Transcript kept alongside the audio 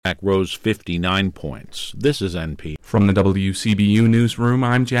rose 59 points. This is NP. From the WCBU Newsroom,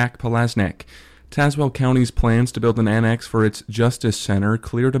 I'm Jack Palaznik. Tazewell County's plans to build an annex for its Justice Center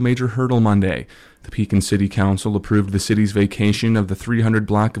cleared a major hurdle Monday. The Pekin City Council approved the city's vacation of the 300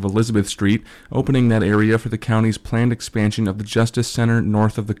 block of Elizabeth Street, opening that area for the county's planned expansion of the Justice Center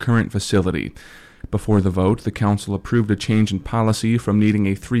north of the current facility. Before the vote, the council approved a change in policy from needing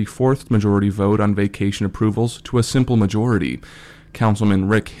a 3/4 majority vote on vacation approvals to a simple majority. Councilman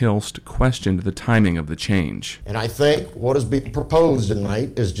Rick Hilst questioned the timing of the change. And I think what is being proposed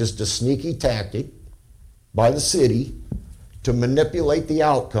tonight is just a sneaky tactic by the city to manipulate the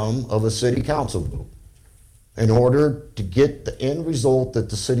outcome of a city council vote in order to get the end result that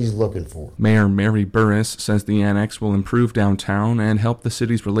the city's looking for. Mayor Mary Burris says the annex will improve downtown and help the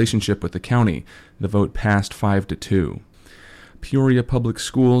city's relationship with the county. The vote passed 5-2. Peoria Public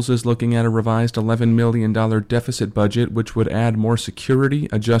Schools is looking at a revised $11 million deficit budget, which would add more security,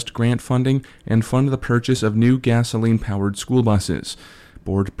 adjust grant funding, and fund the purchase of new gasoline-powered school buses.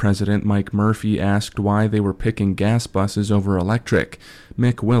 Board President Mike Murphy asked why they were picking gas buses over electric.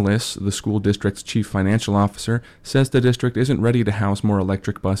 Mick Willis, the school district's chief financial officer, says the district isn't ready to house more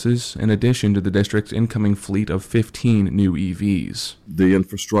electric buses, in addition to the district's incoming fleet of 15 new EVs. The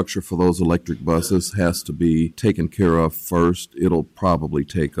infrastructure for those electric buses has to be taken care of first. It'll probably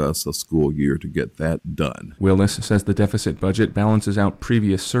take us a school year to get that done. Willis says the deficit budget balances out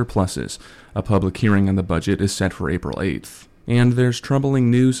previous surpluses. A public hearing on the budget is set for April 8th. And there's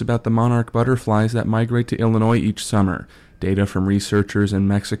troubling news about the monarch butterflies that migrate to Illinois each summer. Data from researchers in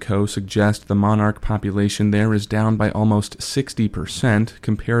Mexico suggest the monarch population there is down by almost 60%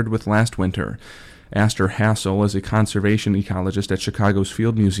 compared with last winter. Astor Hassel is a conservation ecologist at Chicago's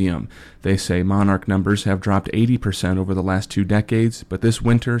Field Museum. They say monarch numbers have dropped 80% over the last 2 decades, but this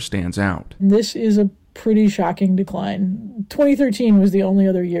winter stands out. This is a pretty shocking decline. 2013 was the only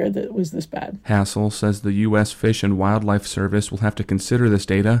other year that was this bad. Hassel says the U.S. Fish and Wildlife Service will have to consider this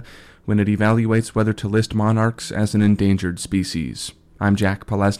data when it evaluates whether to list monarchs as an endangered species. I'm Jack Palaznik.